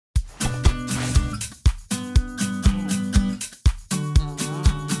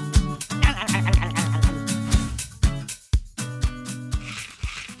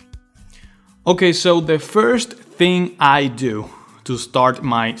Okay, so the first thing I do to start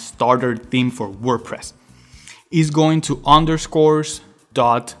my starter theme for WordPress is going to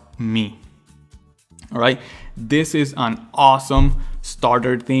underscores.me. All right, this is an awesome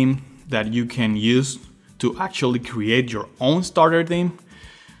starter theme that you can use to actually create your own starter theme.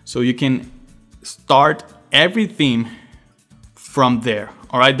 So you can start every theme from there.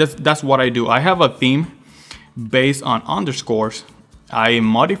 All right, that's what I do. I have a theme based on underscores. I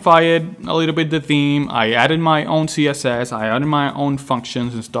modified a little bit the theme. I added my own CSS. I added my own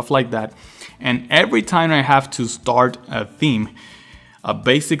functions and stuff like that. And every time I have to start a theme, a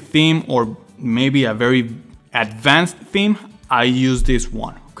basic theme or maybe a very advanced theme, I use this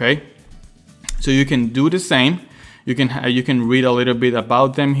one. Okay, so you can do the same. You can read a little bit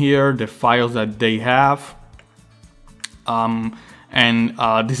about them here, the files that they have.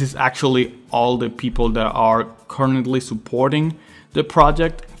 This is actually all the people that are currently supporting the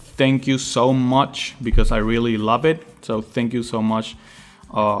project. Thank you so much, because I really love it. So thank you so much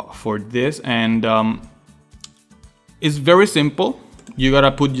for this. And it's very simple. You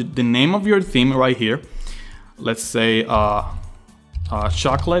gotta put the name of your theme right here. Let's say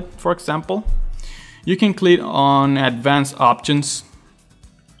chocolate, for example. You can click on advanced options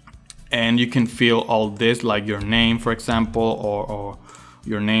and you can fill all this, like your name, for example, or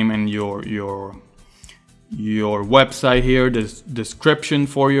your name and your website here, this description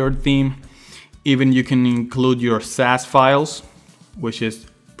for your theme. Even you can include your SAS files, which is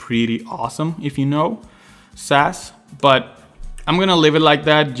pretty awesome if you know SAS. But I'm gonna leave it like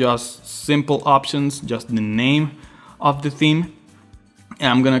that, just simple options, just the name of the theme. And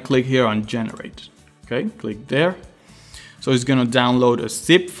I'm gonna click here on generate. Okay, click there. So it's gonna download a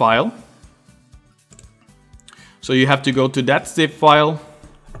zip file. So you have to go to that zip file,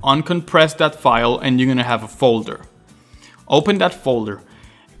 uncompress that file, and you're gonna have a folder. Open that folder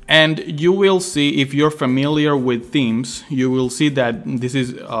and you will see, if you're familiar with themes, you will see that this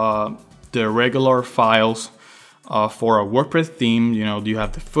is the regular files for a WordPress theme. You know, you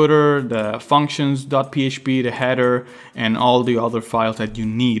have the footer, the functions.php, the header, and all the other files that you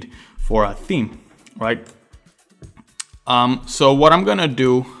need for a theme, right? So what I'm gonna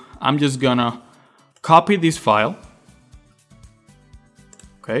do, I'm just gonna copy this file.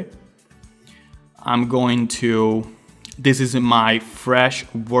 Okay, I'm going to, this is my fresh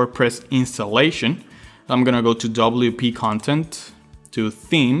WordPress installation. I'm gonna go to WP content, to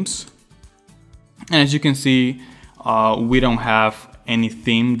themes, and as you can see, we don't have any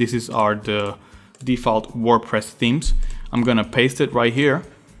theme. This is the default WordPress themes. I'm gonna paste it right here.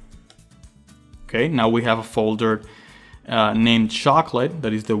 Okay, now we have a folder named chocolate.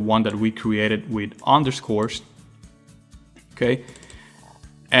 That is the one that we created with underscores. Okay,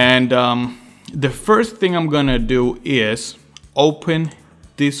 and the first thing I'm gonna do is open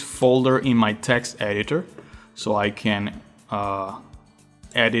this folder in my text editor so I can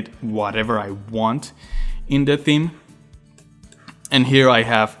edit whatever I want in the theme. And here I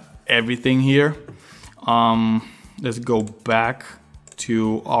have everything here. Let's go back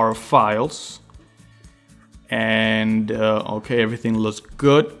to our files. And okay, everything looks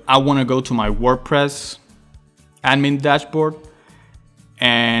good. I want to go to my WordPress admin dashboard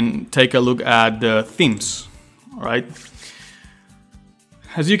and take a look at the themes. All right,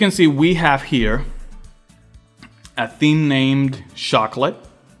 as you can see, we have here a theme named chocolate.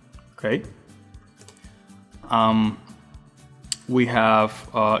 Okay, we have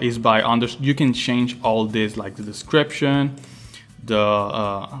is by you can change all this, like the description,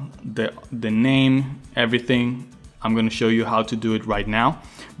 the name, everything. I'm going to show you how to do it right now,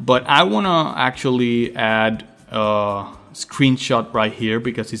 but I want to actually add a screenshot right here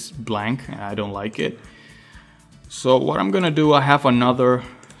because it's blank and I don't like it. So what I'm going to do, I have another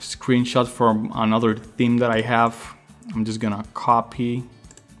screenshot from another theme that I have. I'm just going to copy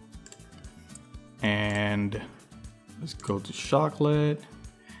and let's go to chocolate,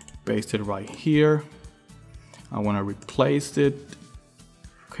 paste it right here. I want to replace it.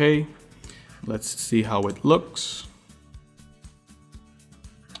 Okay, let's see how it looks.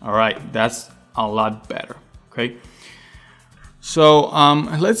 All right, that's a lot better. Okay, so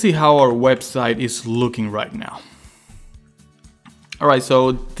let's see how our website is looking right now. All right,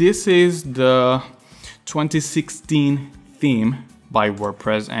 so this is the 2016 theme by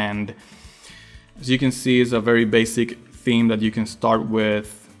WordPress, and as you can see, it's a very basic theme that you can start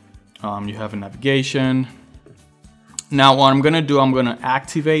with. You have a navigation. Now what I'm gonna do, I'm gonna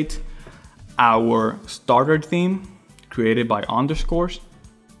activate our starter theme created by underscores.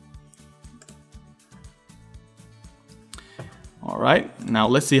 All right, now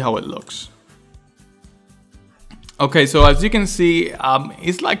let's see how it looks. Okay, so as you can see,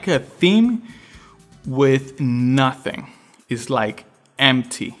 it's like a theme with nothing. It's like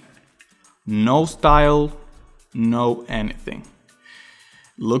empty, no style, no anything.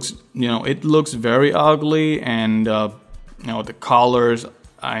 Looks, it looks very ugly, and the colors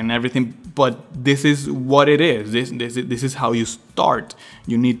and everything. But this is what it is. This is how you start.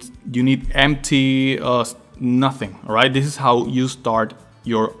 You need empty, nothing. All right. This is how you start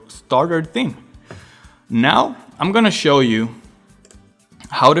your starter theme. Now I'm gonna show you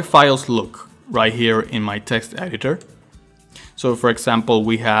how the files look right here in my text editor. So for example,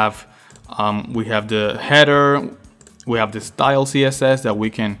 we have the header, we have the style CSS that we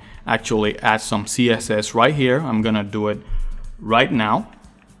can actually add some CSS right here. I'm gonna do it right now.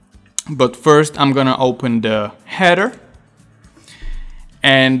 But first I'm gonna open the header,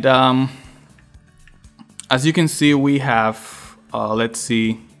 and as you can see, we have let's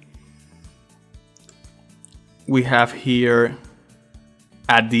see, we have here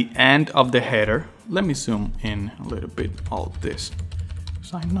at the end of the header. Let me zoom in a little bit all this,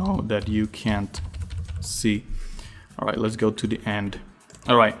 because I know that you can't see. All right, let's go to the end.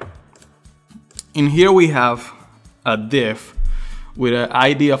 All right, in here we have a div with an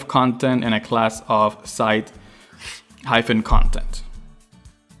ID of content and a class of site-content.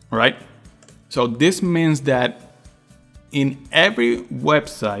 All right, so this means that in every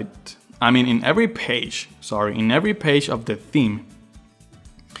website, in every page of the theme,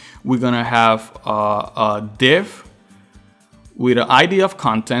 we're gonna have a div with an ID of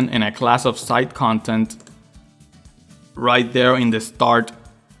content and a class of site content right there in the start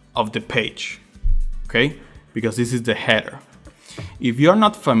of the page, okay? Because this is the header. If you're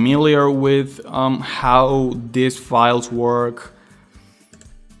not familiar with how these files work,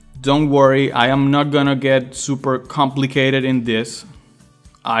 don't worry, I am not gonna get super complicated in this.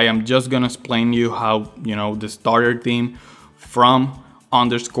 I am just gonna explain you how, the starter theme from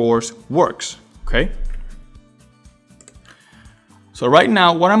underscores works, okay? So right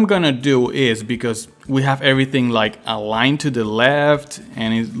now what I'm gonna do is, because we have everything like aligned to the left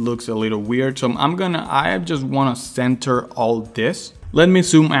and it looks a little weird, so I just wanna center all this. Let me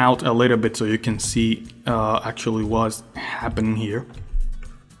zoom out a little bit so you can see actually what's happening here.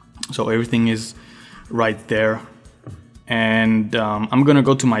 So everything is right there. And I'm gonna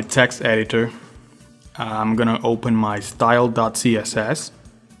go to my text editor. I'm gonna open my style.css,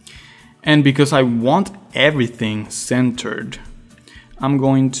 and because I want everything centered, I'm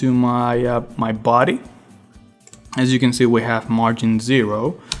going to my my body. As you can see, we have margin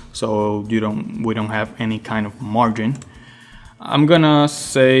 0, so we don't have any kind of margin. I'm gonna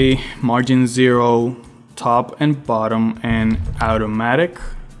say margin 0 top and bottom and automatic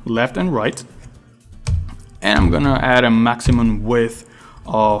left and right, and I'm gonna add a maximum width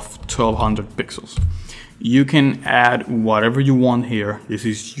of 1200 pixels. You can add whatever you want here. This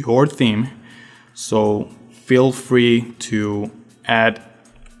is your theme, so feel free to add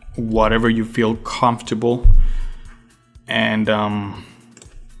whatever you feel comfortable. And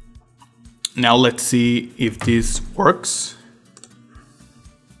now let's see if this works.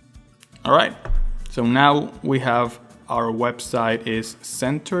 All right, so now we have our website is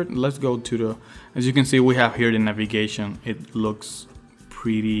centered. Let's go to the, as you can see, we have here the navigation. It looks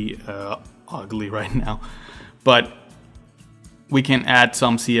pretty ugly right now, but we can add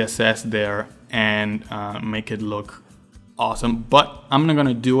some CSS there and make it look awesome. But I'm not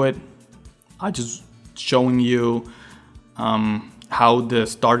gonna do it. I just showing you how the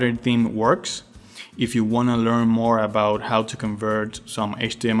starter theme works. If you want to learn more about how to convert some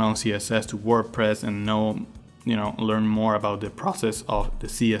HTML and CSS to WordPress and learn more about the process of the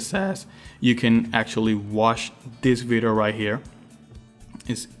CSS, you can actually watch this video right here.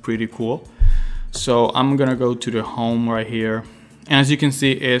 It's pretty cool. So I'm gonna go to the home right here, and as you can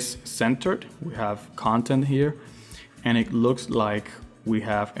see, it's centered. We have content here, and it looks like we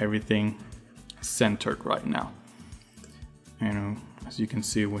have everything centered right now. As you can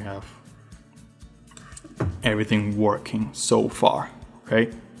see, we have everything working so far,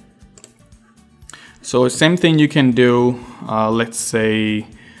 okay? So same thing you can do. Let's say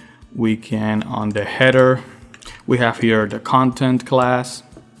we can, on the header, we have here the content class.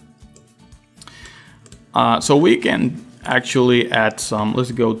 So we can actually add some,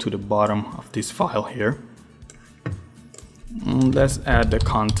 let's go to the bottom of this file here. Let's add the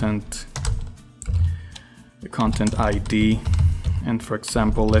content ID. And for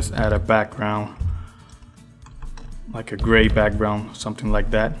example, let's add a background, like a gray background, something like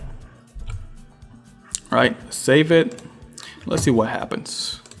that. All right, save it. Let's see what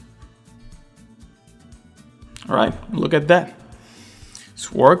happens. All right, look at that.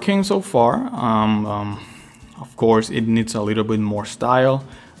 It's working so far. Of course, it needs a little bit more style,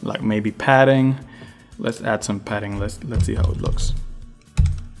 like maybe padding. Let's add some padding. Let's see how it looks.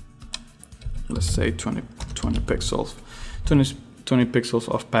 Let's say 20 pixels, 20 pixels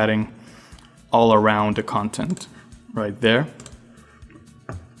of padding all around the content right there.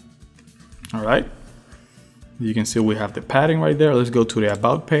 All right. You can see we have the padding right there. Let's go to the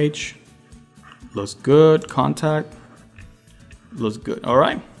about page. Looks good. Contact. Looks good. All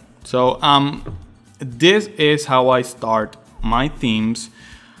right. So this is how I start my themes,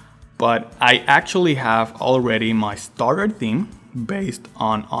 but I actually have already my starter theme based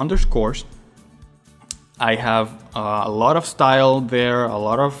on underscores. I have a lot of style there, a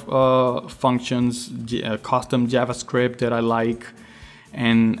lot of functions, custom JavaScript that I like,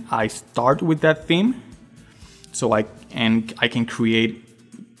 and I start with that theme. So I can create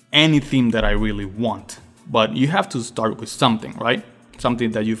any theme that I really want. But you have to start with something, right?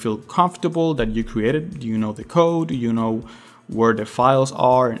 Something that you feel comfortable, that you created, you know the code, you know where the files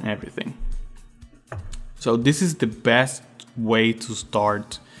are and everything. So this is the best way to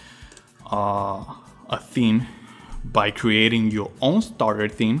start a theme, by creating your own starter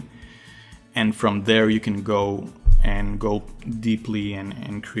theme, and from there you can go deeply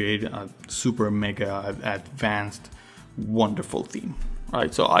and create a super mega advanced wonderful theme. All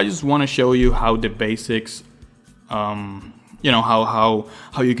right, so I just want to show you how the basics, you know,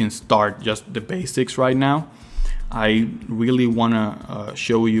 how you can start just the basics right now. I really want to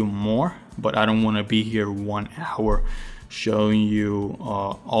show you more, but I don't want to be here 1 hour showing you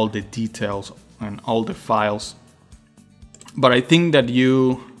all the details and all the files. But I think that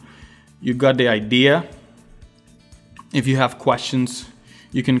you got the idea. If you have questions,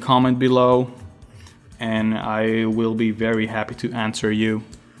 you can comment below and I will be very happy to answer you.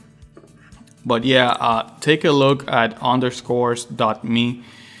 But yeah, take a look at underscores.me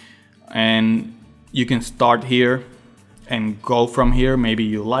and you can start here and go from here. Maybe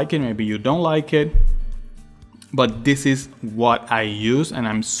you like it, maybe you don't like it. But this is what I use and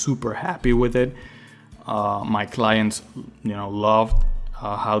I'm super happy with it. My clients, you know, love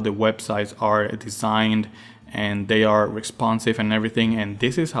how the websites are designed and they are responsive and everything. And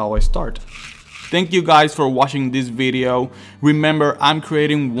this is how I start. Thank you guys for watching this video. Remember, I'm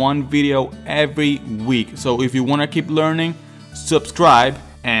creating 1 video every week. So if you want to keep learning, subscribe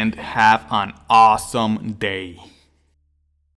and have an awesome day.